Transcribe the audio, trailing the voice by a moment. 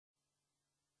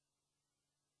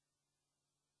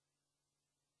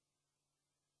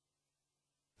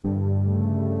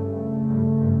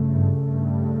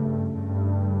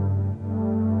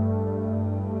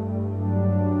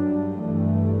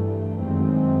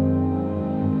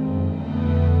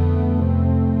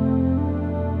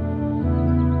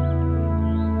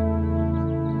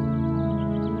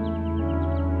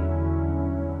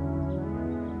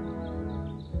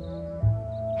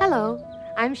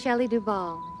I'm Shelley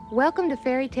Duvall. Welcome to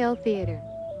Fairy Tale Theater.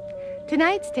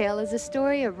 Tonight's tale is a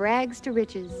story of rags to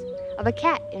riches, of a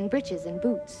cat in breeches and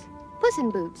boots, Puss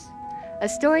in Boots, a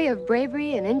story of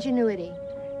bravery and ingenuity,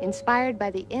 inspired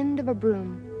by the end of a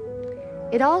broom.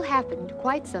 It all happened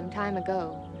quite some time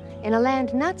ago, in a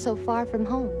land not so far from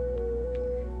home.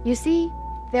 You see,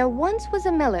 there once was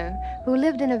a miller who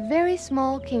lived in a very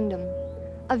small kingdom,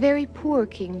 a very poor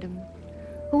kingdom,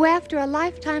 who after a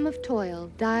lifetime of toil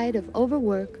died of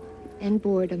overwork and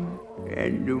boredom.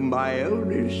 And to my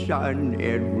eldest son,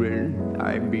 Edwin,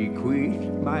 I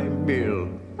bequeath my mill.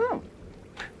 Oh,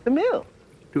 the mill.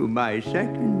 To my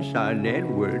second son,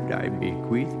 Edward, I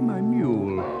bequeath my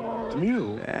mule. The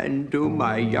mule? And to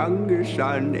my younger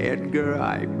son, Edgar,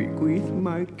 I bequeath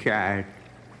my cat.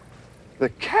 The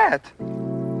cat?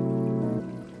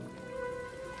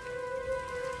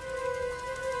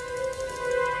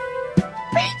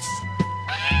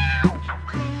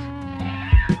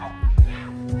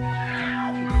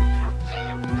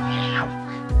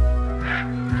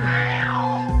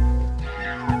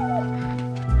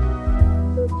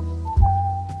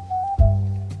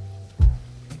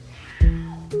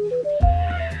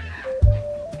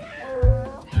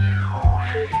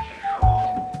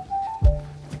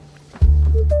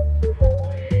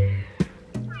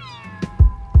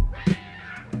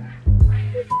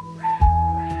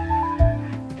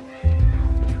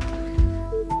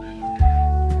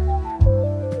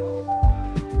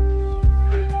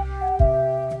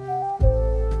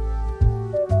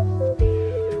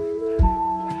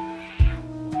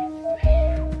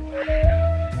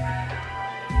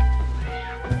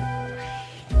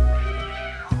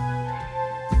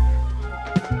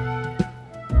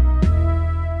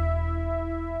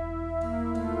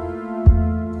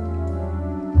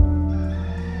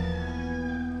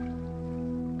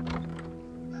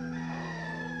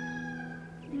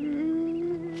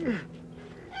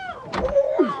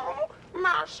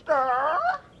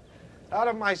 Out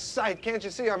of my sight. Can't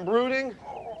you see I'm brooding?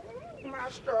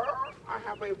 Master, I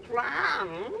have a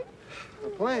plan. A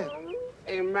plan?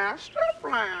 A master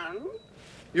plan.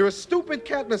 You're a stupid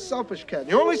cat and a selfish cat.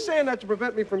 You're only saying that to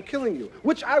prevent me from killing you,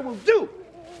 which I will do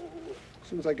as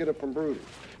soon as I get up from brooding.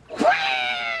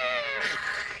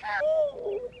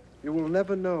 You will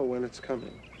never know when it's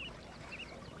coming.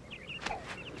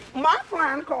 My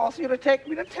plan calls you to take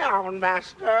me to town,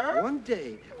 Master. One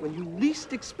day, when you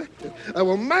least expect it, I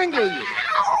will mangle you.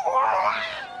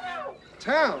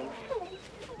 Town?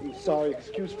 I'm sorry,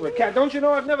 excuse for a cat. Don't you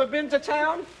know I've never been to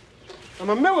town? I'm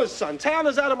a miller's son. Town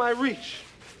is out of my reach.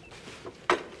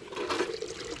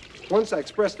 Once I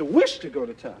expressed a wish to go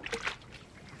to town.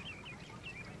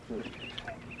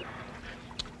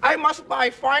 I must buy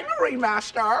finery,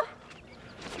 Master.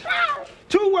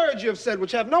 2 words you've said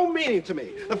which have no meaning to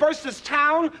me. The first is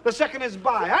town, the second is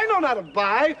buy. I know not to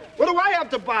buy. What do I have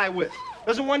to buy with?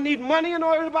 Doesn't one need money in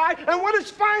order to buy? And what is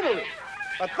finery?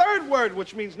 A 3rd word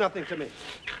which means nothing to me.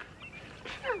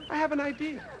 I have an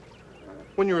idea.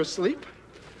 When you're asleep,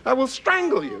 I will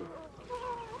strangle you.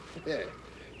 Yeah.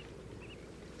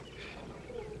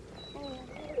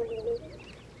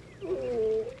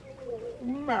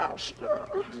 Master,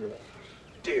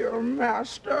 dear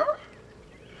Master,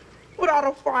 without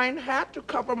a fine hat to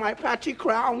cover my patchy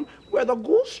crown where the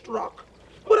goose struck,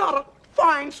 without a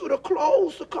fine suit of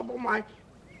clothes to cover my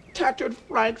tattered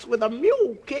flanks where the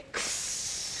mule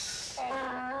kicks,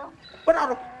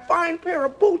 without a fine pair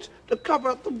of boots to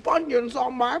cover the bunions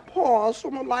on my paws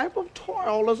from a life of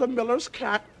toil as a miller's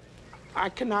cat, I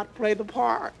cannot play the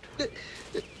part.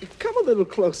 Come a little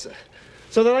closer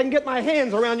so that I can get my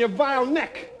hands around your vile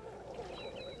neck.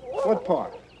 What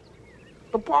part?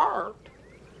 The part.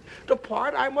 The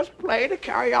part I must play to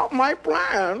carry out my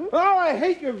plan. Oh, I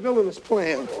hate your villainous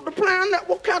plan. The plan that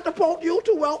will catapult you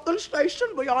to wealth and station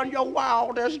beyond your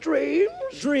wildest dreams.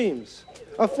 Dreams.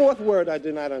 A 4th word I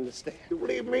do not understand. You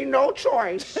leave me no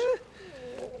choice.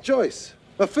 Choice.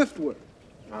 A 5th word.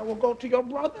 I will go to your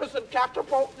brothers and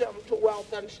catapult them to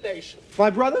wealth and station. My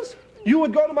brothers? You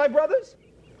would go to my brothers?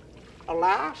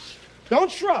 Alas.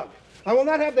 Don't shrug. I will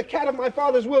not have the cat of my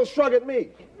father's will shrug at me.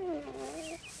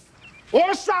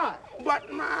 Or sigh.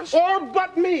 But, Master. Or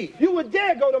but me. You would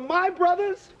dare go to my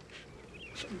brothers?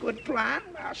 It's a good plan,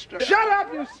 Master. Shut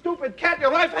up, you stupid cat.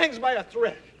 Your life hangs by a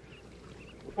thread.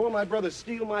 Before my brothers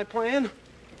steal my plan,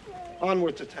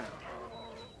 onward to town.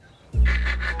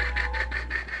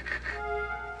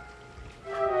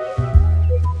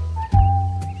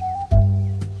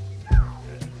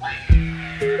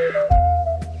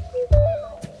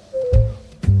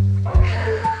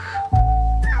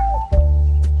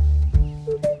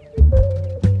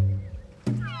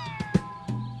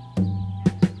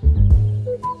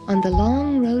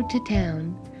 long road to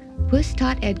town, Puss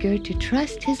taught Edgar to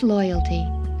trust his loyalty,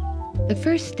 the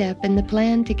first step in the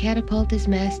plan to catapult his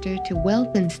master to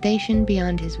wealth and station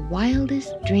beyond his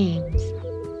wildest dreams.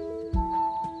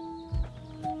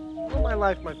 All my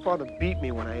life, my father beat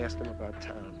me when I asked him about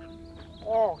town.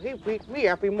 Oh, he beat me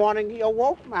every morning he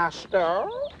awoke, Master.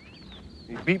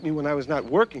 He beat me when I was not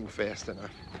working fast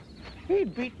enough. He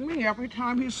beat me every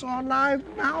time he saw a live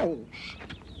mouse.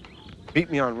 Beat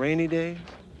me on rainy days.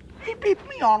 He beat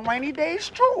me on rainy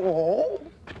days, too.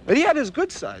 But he had his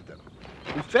good side, though.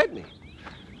 He fed me.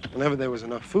 Whenever there was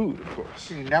enough food, of course.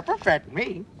 He never fed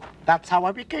me. That's how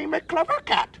I became a clever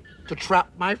cat, to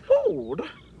trap my food.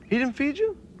 He didn't feed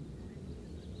you?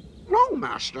 No,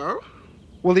 Master.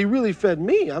 Well, he really fed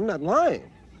me. I'm not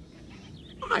lying.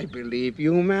 I believe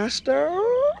you, Master.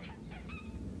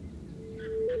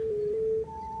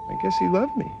 I guess he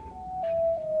loved me.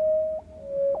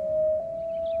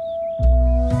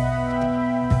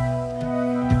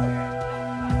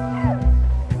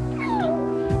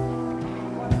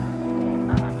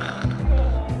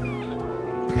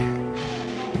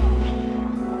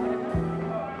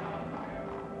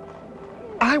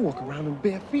 I walk around in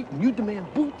bare feet and you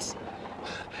demand boots.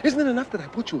 Isn't it enough that I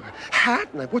bought you a hat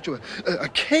and I bought you a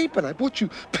cape and I bought you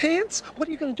pants? What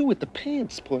are you going to do with the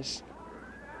pants, Puss?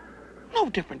 No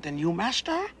different than you,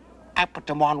 Master. I put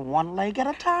them on one leg at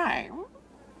a time.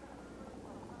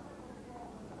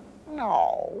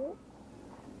 No.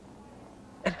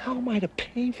 And how am I to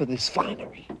pay for this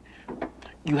finery?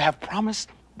 You have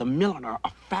promised the milliner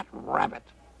a fat rabbit.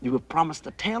 You have promised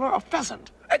the tailor a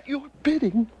pheasant. At your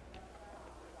bidding?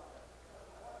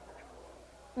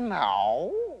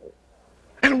 No.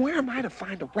 And where am I to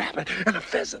find a rabbit and a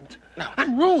pheasant? No.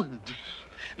 I'm ruined.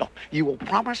 No, you will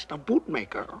promise the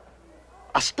bootmaker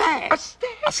a stag. A stag?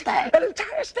 A stag. An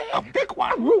entire stag? A big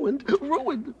one. I'm ruined.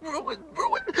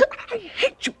 I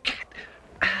hate you, cat.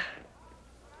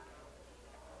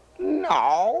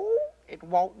 No, it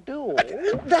won't do.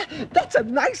 That's a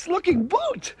nice-looking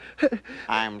boot.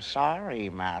 I'm sorry,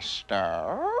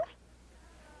 Master.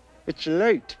 It's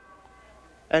late.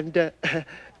 And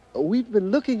we've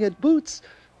been looking at boots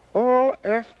all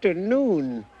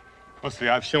afternoon. Pussy,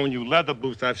 I've shown you leather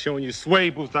boots, I've shown you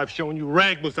suede boots, I've shown you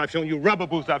rag boots, I've shown you rubber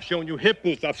boots, I've shown you hip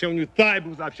boots, I've shown you thigh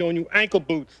boots, I've shown you ankle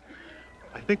boots.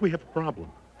 I think we have a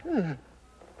problem.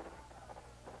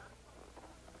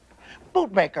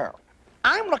 Bootmaker,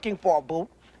 I'm looking for a boot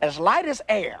as light as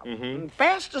air, and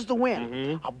fast as the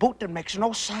wind. A boot that makes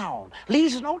no sound,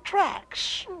 leaves no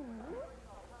tracks.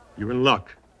 You're in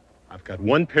luck. I've got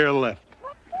one pair left.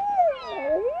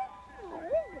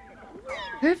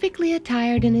 Perfectly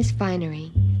attired in his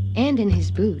finery and in his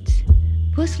boots,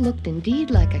 Puss looked indeed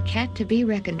like a cat to be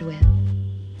reckoned with.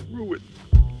 Ruined.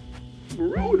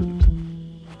 Ruined.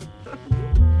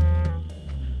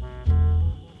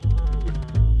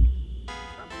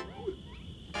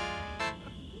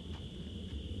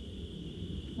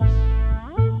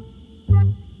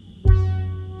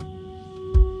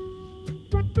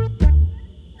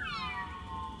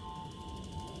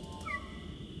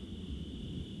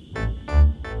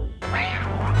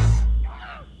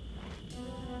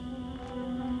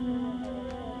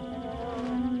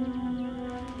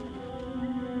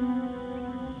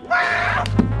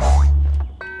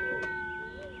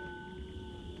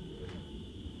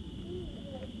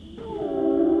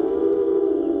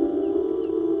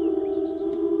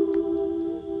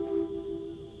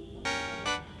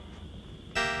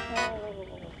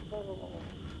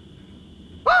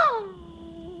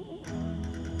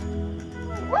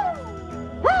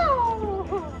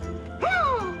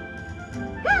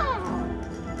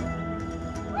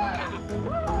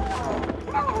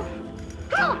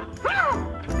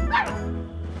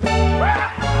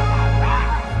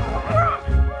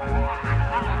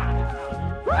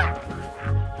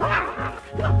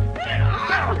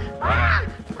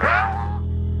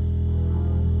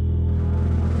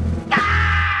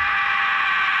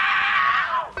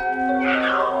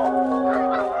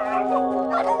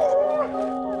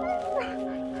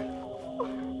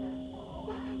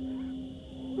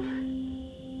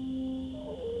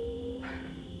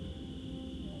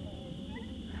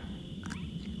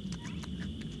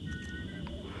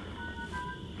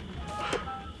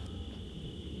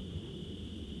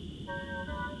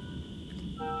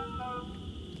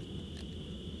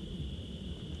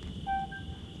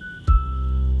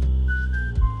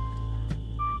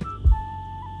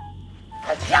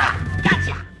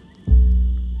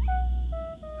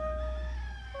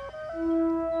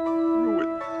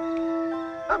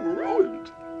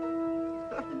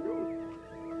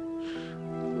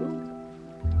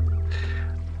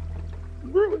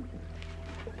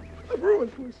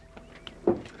 ruined, Puss.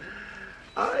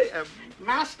 I am...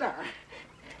 Master,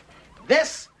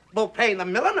 this will pay the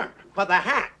milliner for the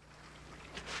hat.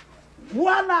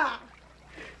 Voila!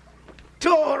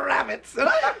 2 rabbits.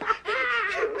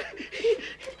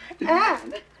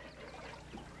 And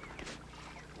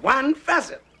 1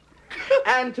 pheasant.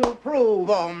 And to prove,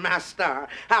 oh master,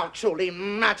 how truly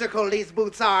magical these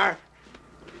boots are,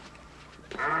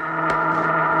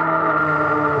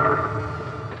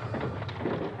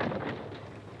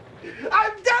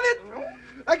 I've done it!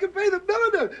 I can pay the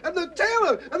milliner and the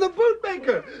tailor and the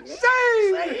bootmaker.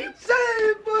 Save!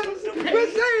 Save, Puss! We're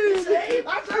saved! Saved?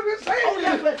 I said we're saved! Oh,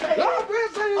 yes, we're saved. Oh, we're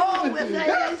saved! Oh, we're saved.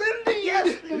 Yes, indeed! Yes,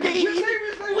 indeed.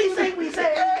 We saved! We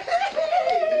saved.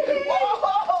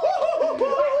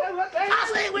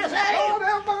 I say we're saved. Oh,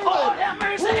 have mercy! Oh, have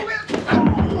mercy.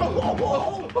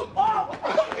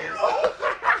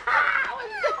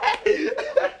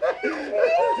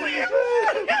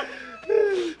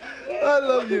 I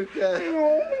love you, Cat.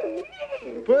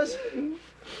 Puss?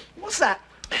 What's that?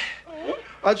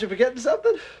 Aren't you forgetting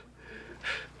something?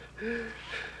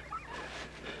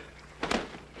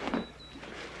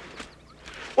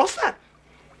 What's that?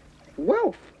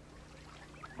 Wealth.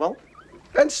 Well,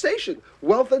 And station.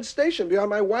 Wealth and station beyond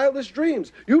my wildest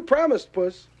dreams. You promised,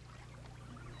 Puss.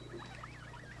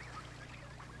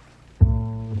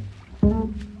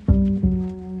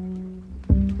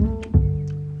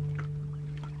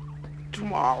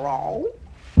 tomorrow.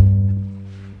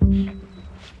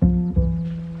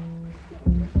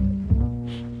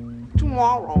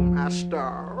 Tomorrow,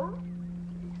 master.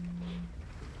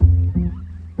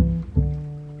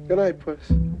 Good night, Puss.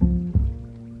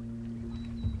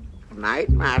 Good night,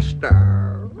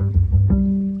 master.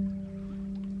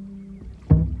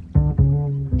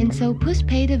 And so Puss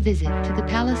paid a visit to the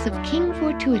palace of King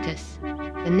Fortuitous,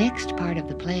 the next part of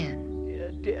the plan.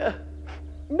 Dear, dear.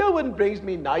 No one brings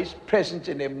me nice presents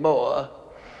anymore.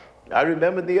 I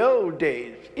remember the old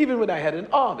days, even when I had an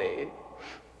army.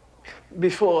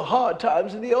 Before hard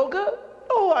times in the ogre,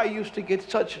 oh, I used to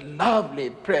get such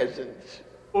lovely presents.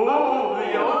 Oh,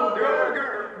 the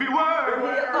ogre! Beware!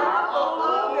 The awful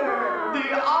ogre!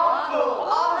 The awful,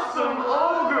 awesome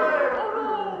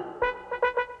ogre!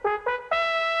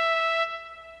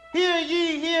 Hear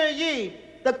ye, hear ye.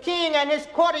 The king and his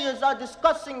courtiers are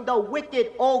discussing the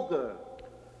wicked ogre.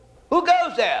 Who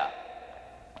goes there?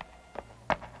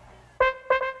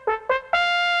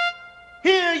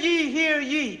 Hear ye, hear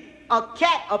ye. A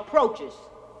cat approaches.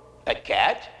 A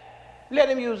cat? Let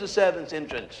him use the servant's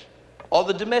entrance, or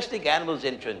the domestic animal's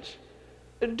entrance.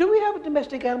 Do we have a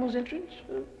domestic animal's entrance?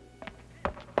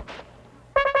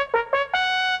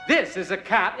 This is a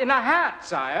cat in a hat,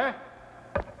 sire.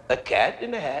 A cat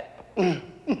in a hat?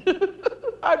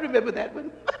 I remember that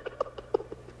one.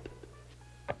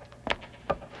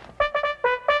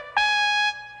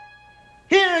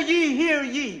 Hear ye, hear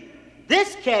ye.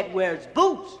 This cat wears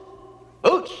boots.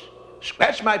 Boots?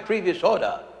 Scratch my previous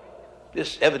order.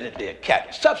 This is evidently a cat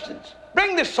of substance.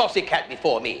 Bring this saucy cat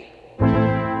before me.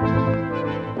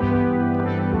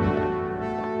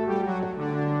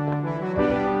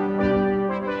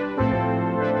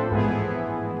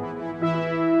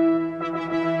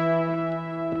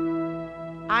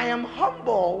 I am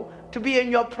humble to be in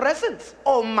your presence,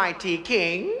 almighty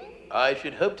king. I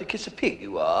should hope to kiss a pig,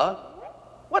 you are.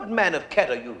 What man of cat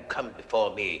are you come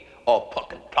before me, all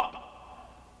pock and plop?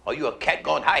 Are you a cat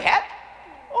gone high hat?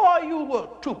 Or are you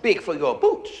too big for your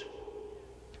boots?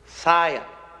 Sire,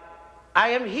 I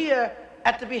am here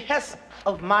at the behest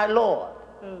of my lord,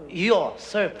 your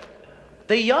servant,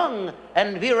 the young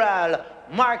and virile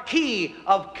Marquis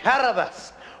of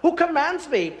Carabas, who commands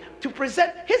me to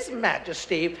present his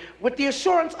majesty with the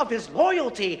assurance of his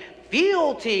loyalty,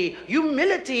 fealty,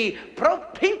 humility,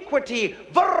 propinquity,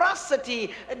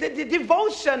 veracity,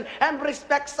 devotion, and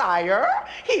respect, sire.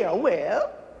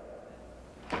 Herewith.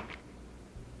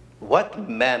 What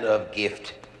manner of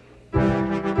gift